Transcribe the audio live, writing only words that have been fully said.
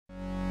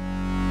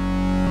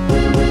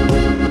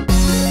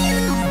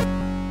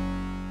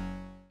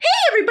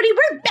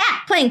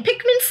playing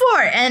Pikmin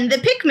 4, and the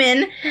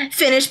Pikmin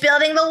finished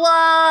building the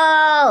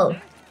wall.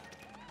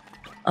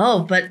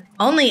 Oh, but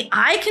only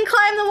I can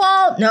climb the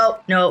wall?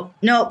 Nope, nope,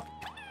 nope.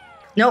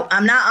 Nope,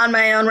 I'm not on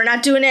my own. We're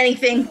not doing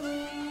anything.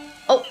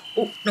 Oh,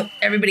 no,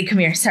 everybody come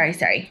here.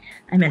 Sorry.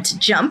 I meant to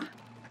jump.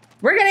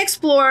 We're gonna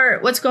explore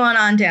what's going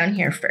on down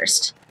here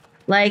first.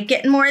 Like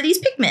getting more of these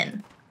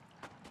Pikmin.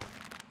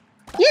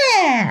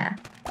 Yeah!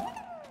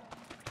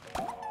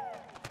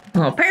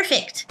 Oh,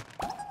 perfect.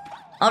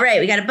 All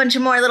right, we got a bunch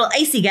of more little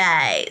icy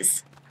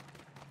guys.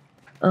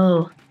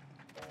 Oh,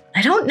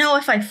 I don't know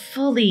if I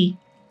fully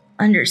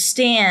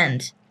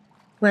understand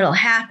what'll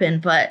happen,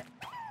 but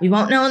we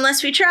won't know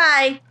unless we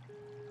try.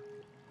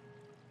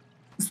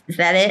 Is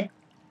that it?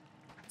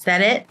 Is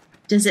that it?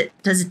 Does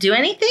it do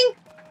anything?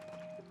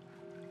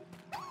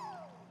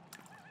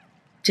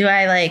 Do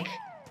I like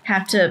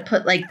have to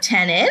put like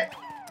 10 in?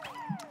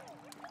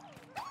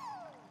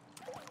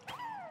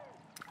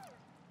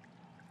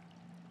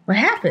 What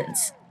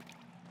happens?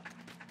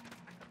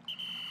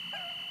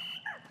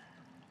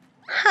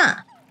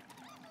 Huh.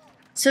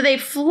 So they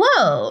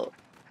float.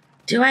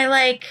 Do I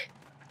like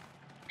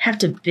have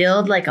to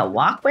build like a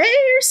walkway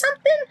or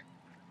something?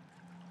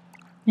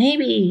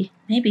 Maybe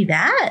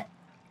that?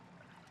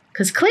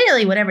 Because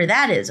clearly whatever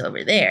that is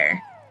over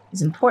there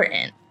is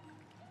important.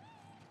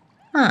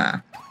 Huh.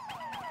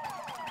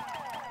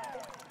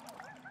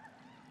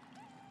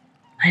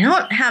 I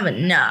don't have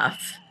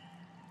enough.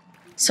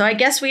 So I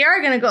guess we are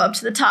going to go up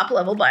to the top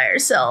level by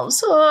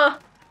ourselves. Oh,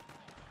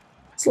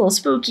 it's a little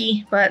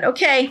spooky, but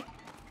okay.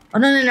 Oh,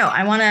 no.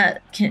 I want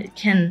to...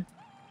 Can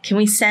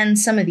we send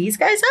some of these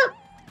guys up?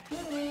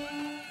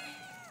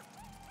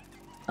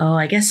 Oh,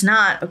 I guess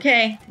not.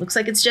 Okay. Looks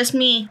like it's just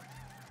me.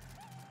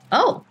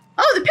 Oh,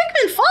 the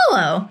Pikmin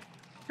follow.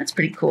 That's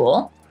pretty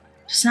cool.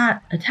 Just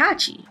not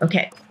Itachi.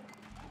 Okay.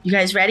 You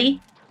guys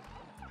ready?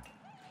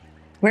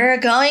 We're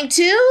going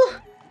to...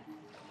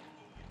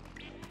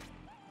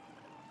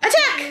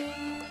 attack!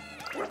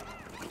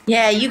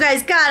 Yeah, you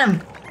guys got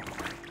him.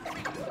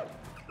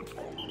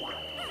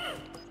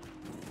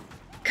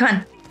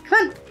 Come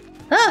on.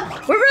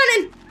 Oh, we're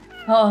running.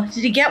 Oh,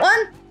 did he get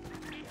one?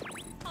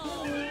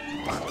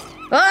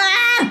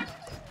 Ah!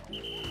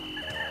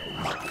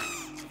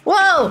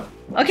 Whoa.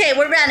 Okay,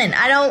 we're running.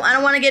 I don't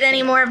want to get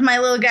any more of my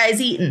little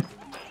guys eaten.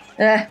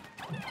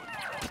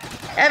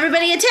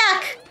 Everybody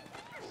attack.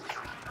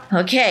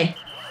 Okay.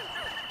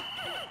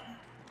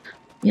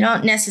 You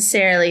don't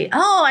necessarily...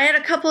 Oh, I had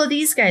a couple of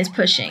these guys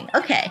pushing.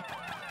 Okay.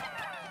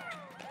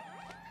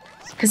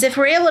 Because if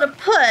we're able to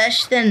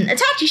push, then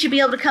Itachi should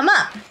be able to come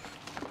up.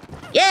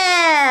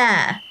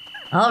 Yeah!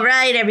 All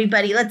right,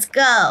 everybody, let's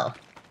go.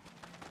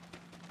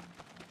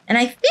 And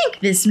I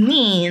think this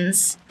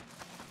means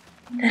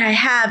that I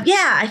have...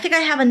 Yeah, I think I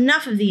have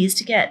enough of these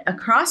to get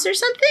across or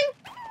something?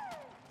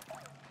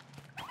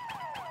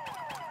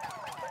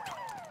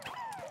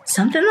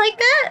 Something like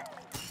that?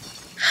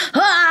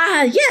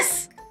 Ah,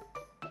 yes!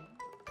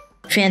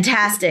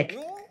 Fantastic.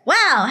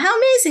 Wow, how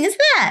amazing is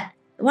that?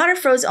 The water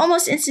froze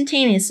almost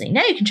instantaneously.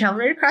 Now you can travel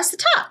right across the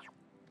top.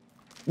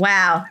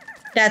 Wow,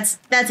 that's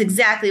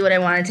exactly what I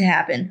wanted to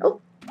happen.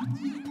 Oh.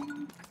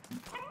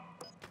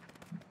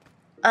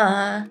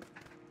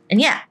 And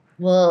yeah,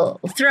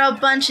 we'll throw a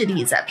bunch of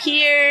these up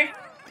here.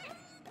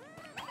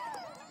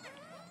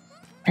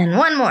 And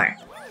one more.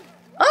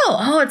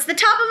 Oh, it's the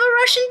top of a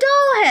Russian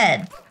doll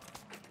head.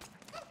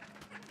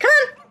 Come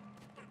on.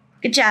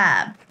 Good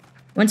job.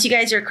 Once you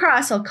guys are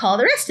across, I'll call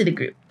the rest of the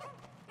group.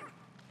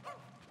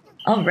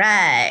 All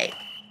right.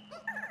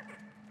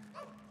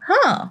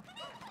 Huh.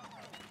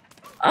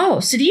 Oh,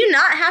 so do you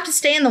not have to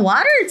stay in the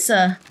water? It's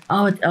a...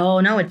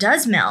 Oh, no, it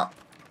does melt.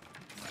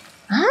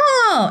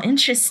 Oh,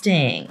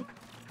 interesting.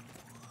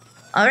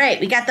 All right,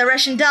 we got the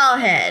Russian doll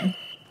head.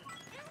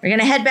 We're going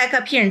to head back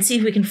up here and see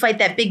if we can fight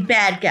that big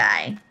bad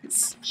guy.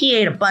 He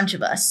ate a bunch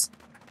of us.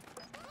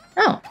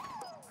 Oh.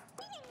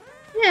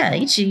 Yeah,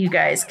 each of you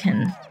guys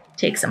can...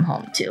 take some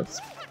home, too.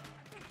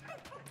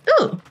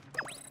 Ooh.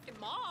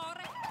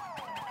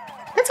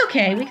 That's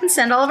okay. We can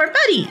send all of our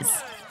buddies.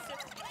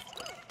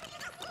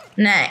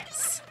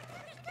 Nice.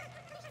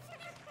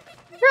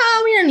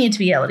 No, we don't need to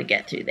be able to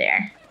get through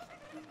there.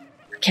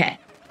 Okay.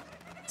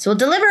 So we'll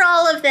deliver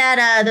all of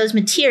that, those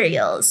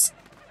materials.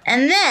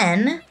 And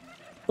then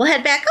we'll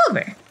head back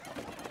over.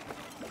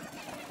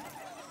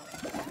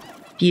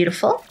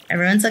 Beautiful.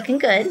 Everyone's looking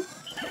good.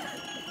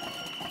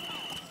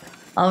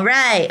 All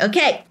right.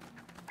 Okay.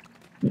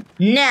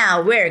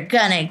 Now we're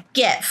gonna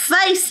get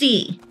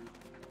feisty.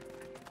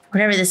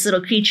 Whatever this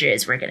little creature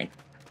is, we're gonna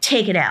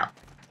take it out.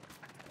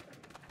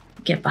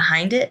 Get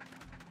behind it.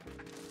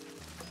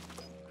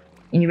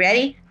 And you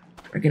ready?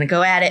 We're gonna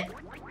go at it.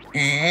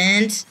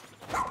 And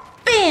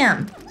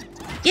bam!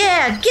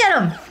 Yeah, get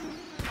him!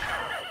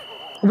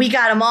 We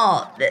got them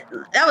all.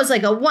 That was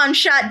like a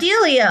one-shot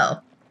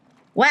dealio.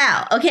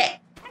 Wow,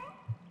 okay.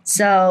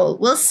 So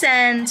we'll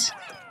send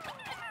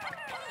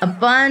a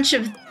bunch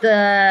of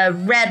the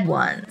red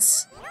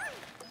ones.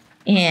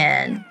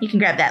 And you can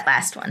grab that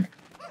last one.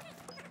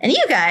 And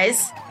you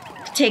guys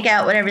can take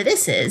out whatever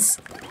this is.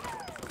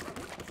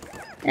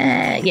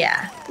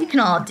 Yeah, we can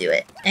all do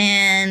it.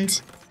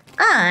 And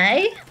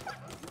I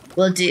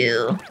will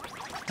do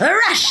a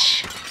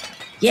rush.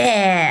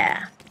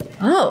 Yeah.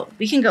 Oh,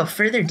 we can go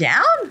further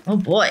down? Oh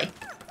boy.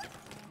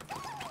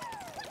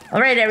 All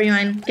right,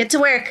 everyone, get to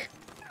work.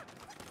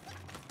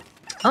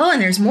 Oh,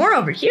 and there's more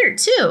over here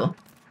too.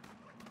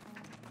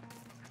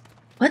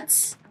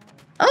 What's...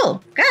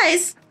 Oh,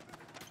 guys.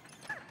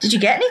 Did you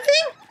get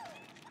anything?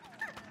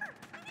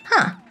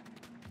 Huh.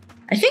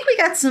 I think we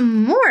got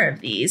some more of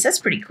these. That's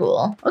pretty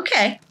cool.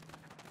 Okay.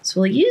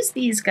 So we'll use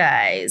these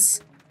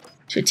guys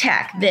to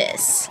attack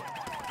this.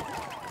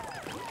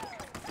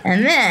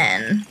 And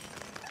then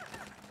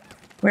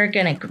we're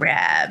gonna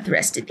grab the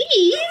rest of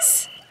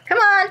these. Come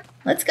on,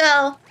 let's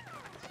go.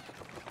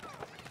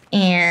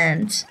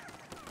 And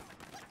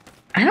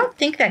I don't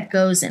think that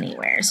goes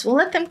anywhere, so we'll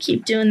let them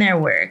keep doing their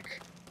work.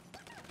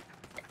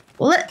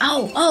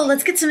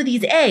 Let's get some of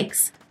these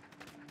eggs.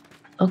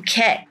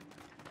 Okay.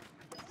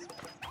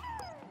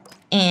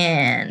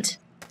 And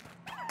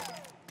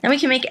then we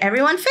can make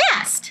everyone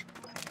fast.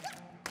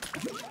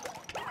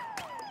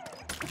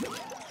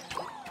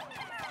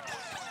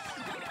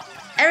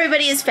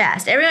 Everybody is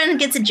fast. Everyone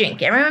gets a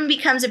drink. Everyone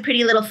becomes a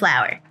pretty little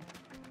flower.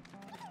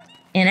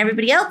 And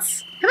everybody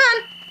else, come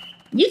on.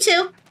 You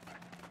too.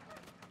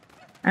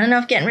 I don't know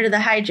if getting rid of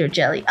the hydro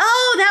jelly.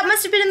 Oh, that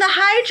must have been in the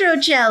hydro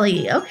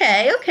jelly.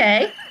 Okay,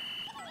 okay.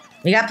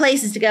 We got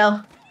places to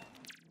go.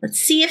 Let's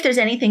see if there's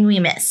anything we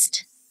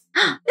missed.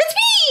 It's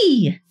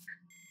me!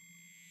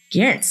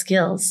 Garrett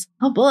skills.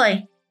 Oh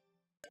boy.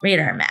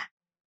 Radar map.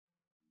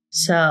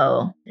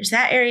 So there's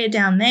that area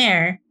down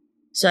there.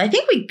 So I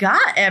think we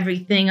got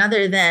everything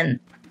other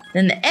than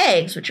the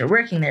eggs, which are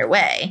working their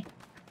way.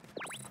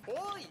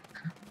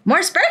 More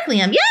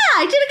sparklium. Yeah,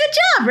 I did a good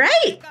job,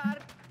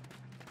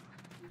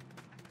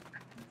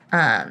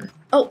 right?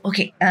 Oh,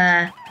 okay.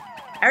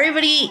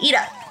 Everybody eat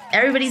up.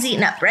 Everybody's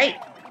eating up, right?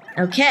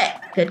 Okay,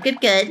 good,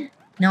 good, good.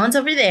 No one's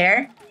over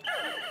there.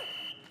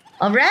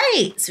 All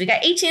right, so we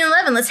got 18 and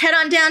 11. Let's head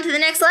on down to the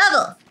next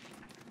level.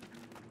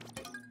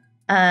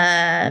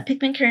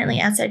 Pikmin currently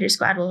outside your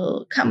squad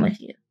will come with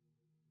you.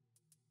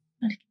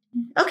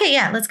 Okay,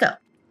 yeah, let's go.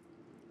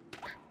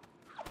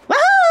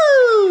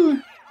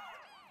 Woohoo!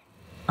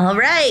 All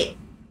right,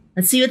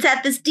 let's see what's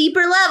at this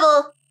deeper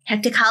level.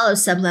 Hectic Hollow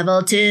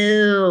sublevel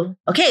 2.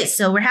 Okay,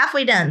 so we're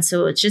halfway done,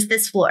 so it's just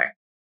this floor.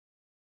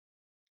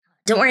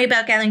 Don't worry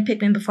about gathering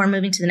Pikmin before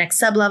moving to the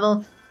next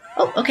sublevel.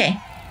 Oh, okay.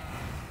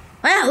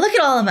 Wow, look at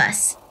all of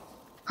us.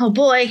 Oh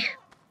boy.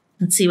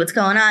 Let's see what's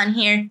going on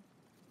here.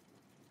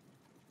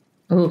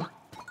 Ooh.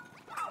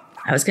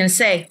 I was gonna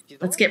say,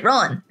 let's get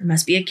rolling. There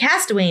must be a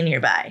castaway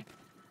nearby.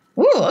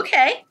 Ooh,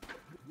 okay.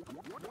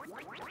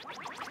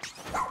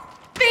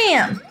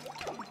 Bam!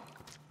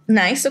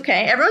 Nice,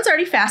 okay. Everyone's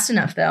already fast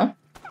enough, though.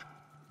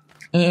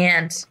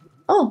 And,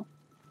 oh,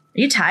 are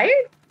you tired?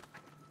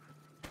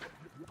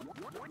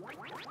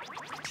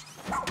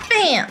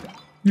 Bam!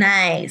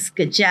 Nice,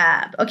 good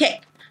job. Okay,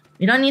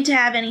 we don't need to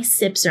have any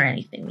sips or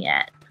anything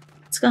yet.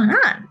 What's going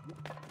on?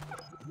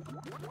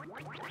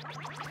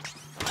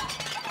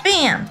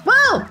 Bam!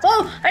 Whoa!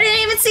 Whoa! I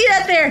didn't even see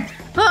that there!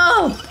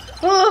 Oh!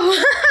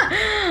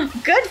 Oh!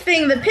 Good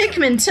thing the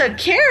Pikmin took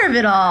care of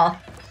it all.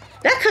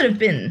 That could have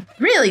been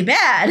really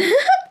bad.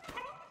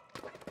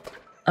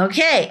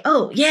 Okay,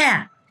 oh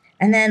yeah.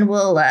 And then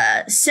we'll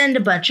send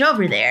a bunch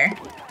over there.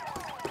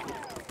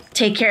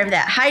 Take care of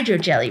that hydro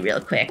jelly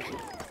real quick.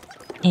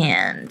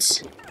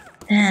 And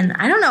then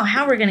I don't know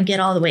how we're gonna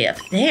get all the way up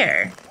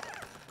there.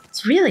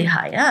 It's really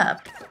high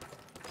up.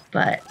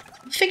 But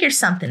we'll figure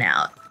something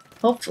out,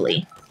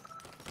 hopefully.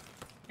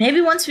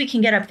 Maybe once we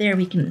can get up there,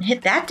 we can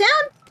hit that down.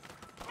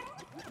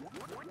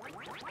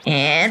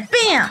 And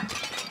bam!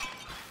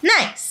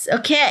 Nice,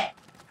 okay.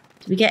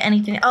 Did we get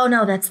anything? Oh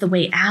no, that's the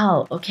way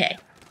out, okay.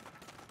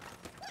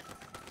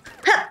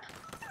 Hup!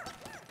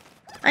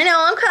 I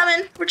know, I'm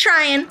coming, we're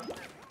trying.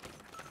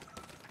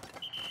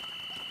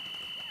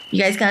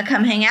 You guys gonna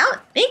come hang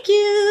out? Thank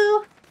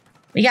you.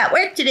 We got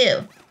work to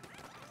do.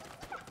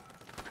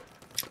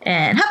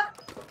 And hop.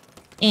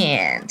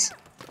 And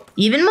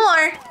even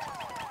more.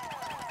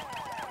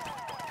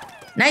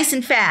 Nice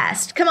and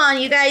fast. Come on,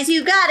 you guys,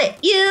 you got it.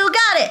 You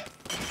got it.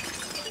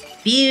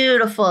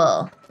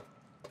 Beautiful.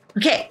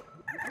 Okay.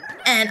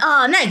 And,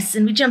 oh, nice.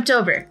 And we jumped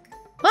over.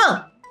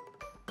 Whoa.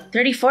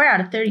 34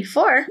 out of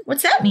 34.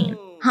 What's that mean?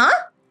 Huh?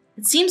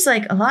 It seems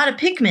like a lot of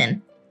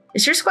Pikmin.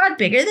 Is your squad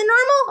bigger than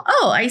normal?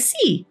 Oh, I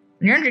see.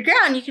 When you're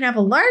underground, you can have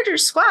a larger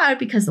squad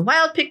because the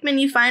wild Pikmin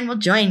you find will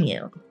join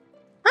you.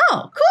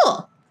 Oh,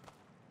 cool.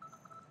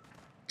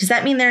 Does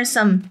that mean there's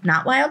some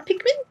not wild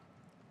Pikmin?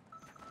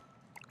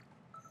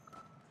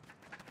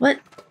 What?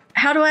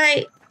 How do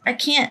I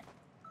can't.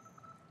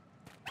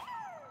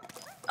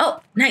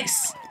 Oh,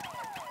 nice.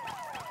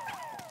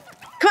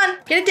 Come on,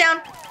 get it down.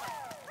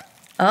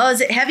 Oh,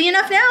 is it heavy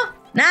enough now?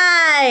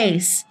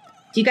 Nice.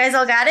 Do you guys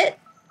all got it?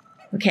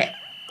 Okay.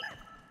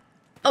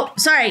 Oh,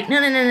 sorry.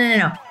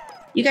 No.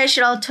 You guys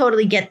should all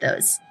totally get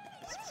those.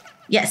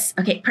 Yes,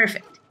 okay,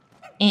 perfect.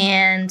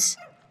 And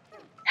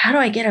how do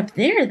I get up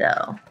there,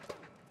 though?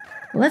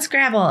 Let's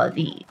grab all of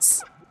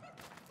these.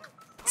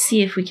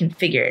 See if we can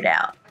figure it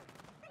out.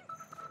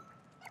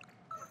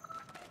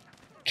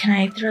 Can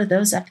I throw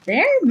those up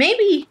there?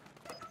 Maybe.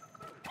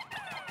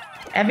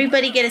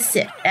 Everybody get a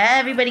sip.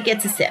 Everybody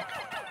gets a sip.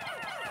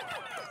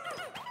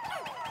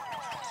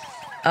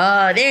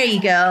 Oh, there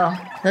you go.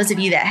 Those of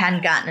you that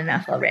hadn't gotten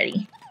enough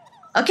already.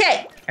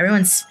 Okay,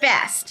 everyone's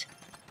fast.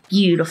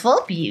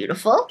 Beautiful,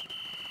 beautiful.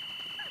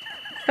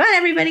 Come on,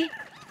 everybody.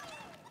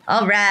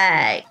 All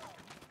right.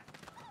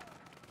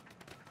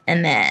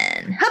 And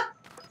then, hop.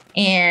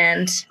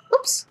 And,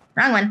 oops,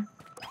 wrong one.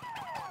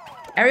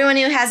 Everyone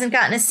who hasn't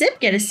gotten a sip,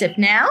 get a sip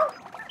now.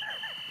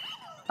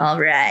 All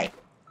right.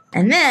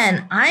 And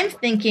then I'm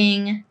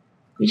thinking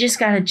we just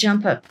got to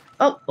jump up.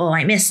 Oh,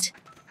 I missed.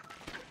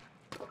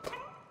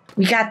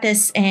 We got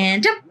this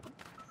and jump.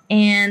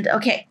 And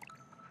okay,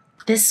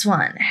 this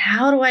one.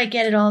 How do I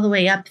get it all the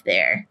way up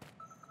there?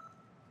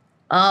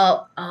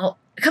 Oh,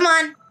 come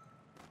on.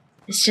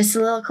 It's just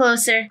a little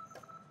closer.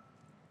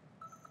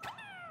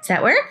 Does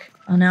that work?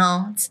 Oh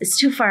no, it's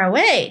too far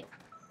away.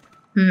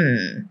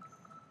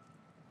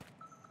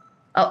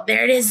 Oh,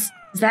 there it is.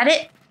 Is that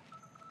it?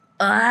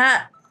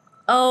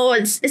 Oh,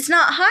 it's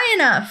not high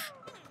enough.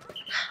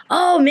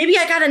 Oh, maybe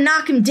I gotta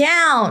knock him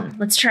down.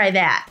 Let's try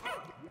that.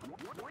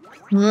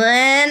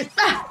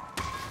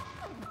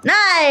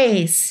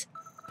 Nice.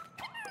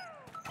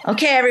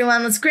 Okay,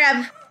 everyone, let's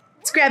grab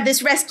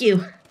this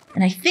rescue.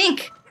 And I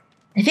think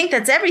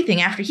that's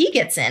everything after he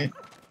gets in.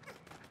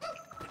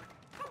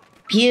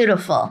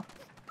 Beautiful.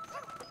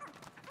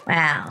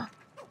 Wow.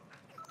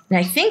 And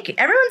I think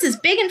everyone's as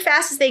big and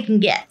fast as they can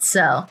get,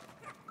 so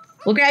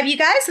we'll grab you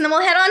guys and then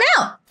we'll head on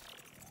out.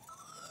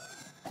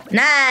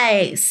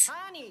 Nice.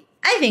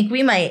 I think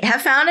we might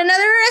have found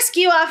another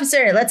rescue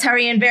officer. Let's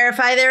hurry and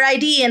verify their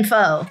ID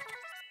info.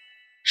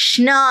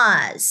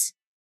 Schnoz.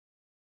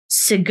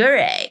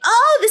 Segure.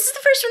 Oh, this is the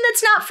first one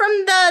that's not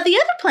from the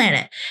other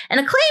planet. An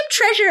acclaimed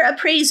treasure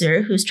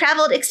appraiser who's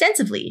traveled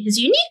extensively. His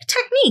unique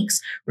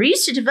techniques were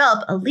used to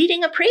develop a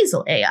leading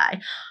appraisal AI.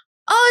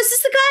 Oh, is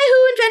this the guy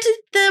who invented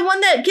the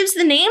one that gives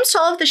the names to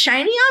all of the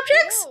shiny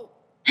objects? Whoa.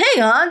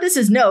 Hang on, this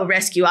is no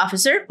rescue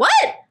officer.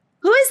 What?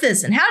 Who is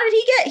this and how did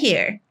he get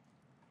here?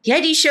 The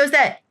ID shows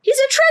that he's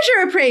a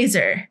treasure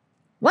appraiser.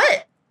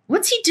 What?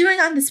 What's he doing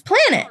on this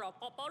planet?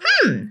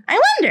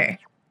 I wonder.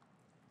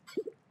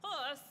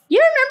 You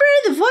remember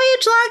the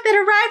voyage log that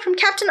arrived from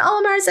Captain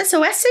Olimar's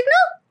SOS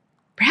signal?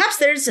 Perhaps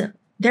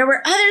there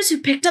were others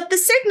who picked up the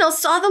signal,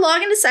 saw the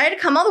log, and decided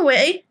to come all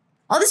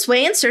this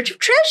way in search of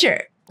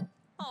treasure.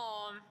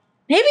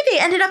 Maybe they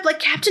ended up like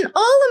Captain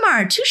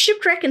Olimar, too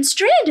shipwrecked and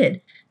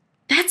stranded.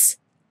 That's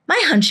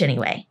my hunch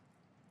anyway.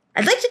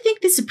 I'd like to think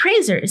this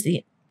appraiser is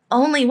the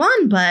only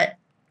one, but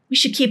we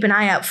should keep an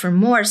eye out for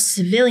more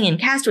civilian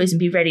castaways and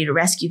be ready to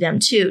rescue them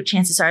too.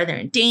 Chances are they're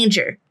in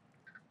danger.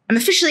 I'm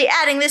officially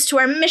adding this to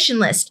our mission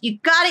list. You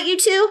got it, you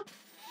two?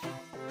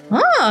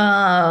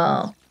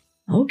 Oh,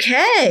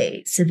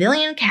 okay.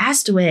 Civilian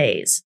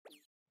castaways.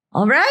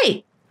 All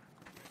right.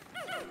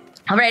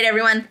 All right,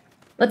 everyone.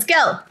 Let's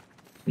go.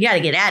 We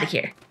gotta get out of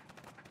here.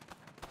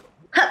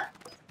 Huh.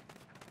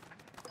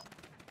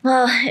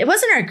 Well, it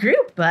wasn't our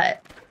group,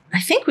 but I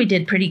think we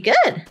did pretty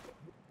good.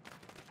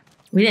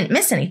 We didn't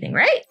miss anything,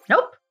 right?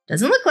 Nope.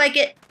 Doesn't look like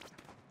it.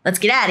 Let's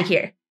get out of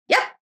here.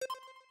 Yep.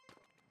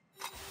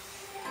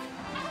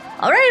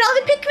 All right, all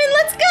the Pikmin,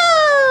 let's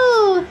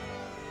go!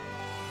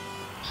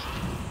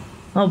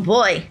 Oh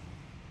boy.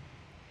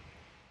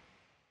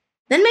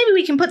 Then maybe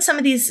we can put some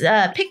of these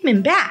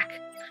Pikmin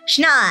back.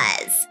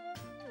 Schnoz.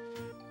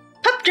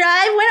 Pup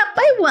drive went up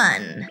by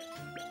 1.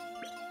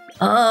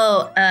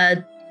 Oh,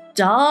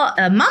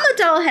 Mama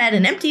Doll had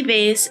an empty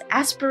vase,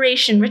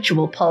 aspiration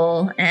ritual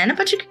pole, and a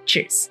bunch of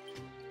pictures.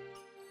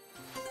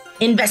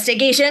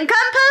 Investigation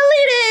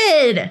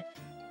completed!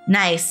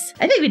 Nice.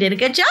 I think we did a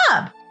good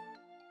job.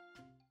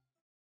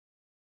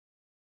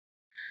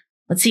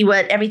 Let's see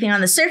what everything on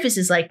the surface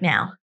is like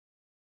now.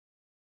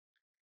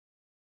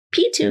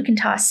 P2 can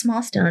toss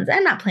small stones.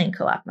 I'm not playing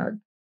co-op mode.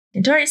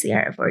 Notorious the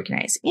art of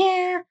organizing.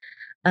 Yeah.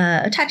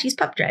 Itachi's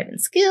pup driving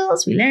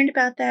skills. We learned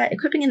about that.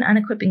 Equipping and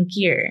unequipping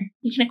gear.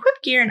 You can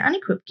equip gear and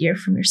unequip gear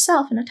from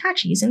yourself and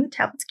Itachi using the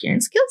tablet's gear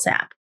and skills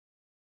app.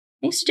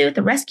 Things to do with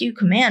the rescue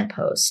command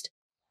post.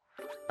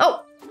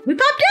 Oh, we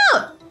popped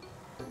out!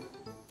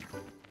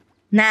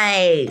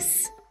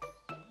 Nice.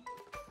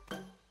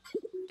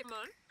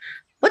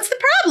 What's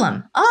the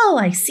problem? Oh,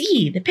 I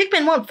see. The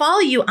Pikmin won't follow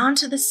you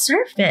onto the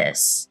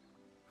surface.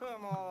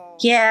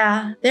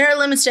 Yeah, there are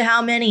limits to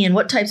how many and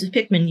what types of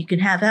Pikmin you can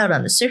have out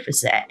on the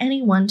surface at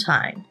any one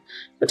time.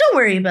 But don't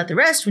worry about the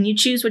rest when you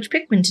choose which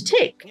Pikmin to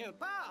take.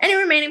 Any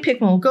remaining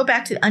Pikmin will go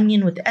back to the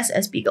Onion with the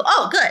SS Beagle.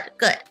 Oh, good,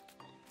 good.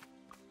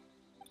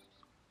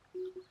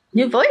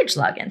 New voyage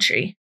log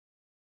entry.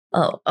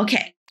 Oh,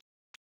 okay.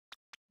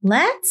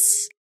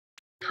 Let's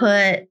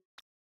put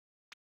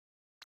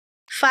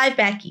 5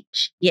 back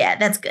each. Yeah,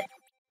 that's good.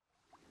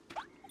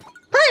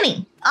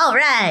 Plenty. All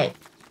right.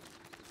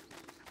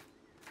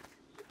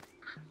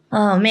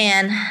 Oh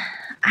man,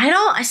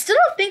 I still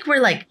don't think we're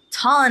like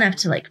tall enough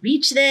to like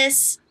reach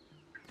this.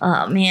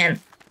 Oh, man.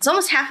 It's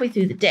almost halfway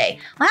through the day.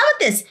 Well, how about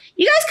this?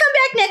 You guys come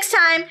back next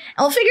time, and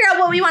we'll figure out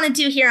what we want to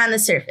do here on the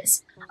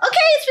surface.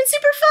 Okay, it's been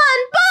super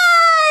fun.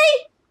 Bye!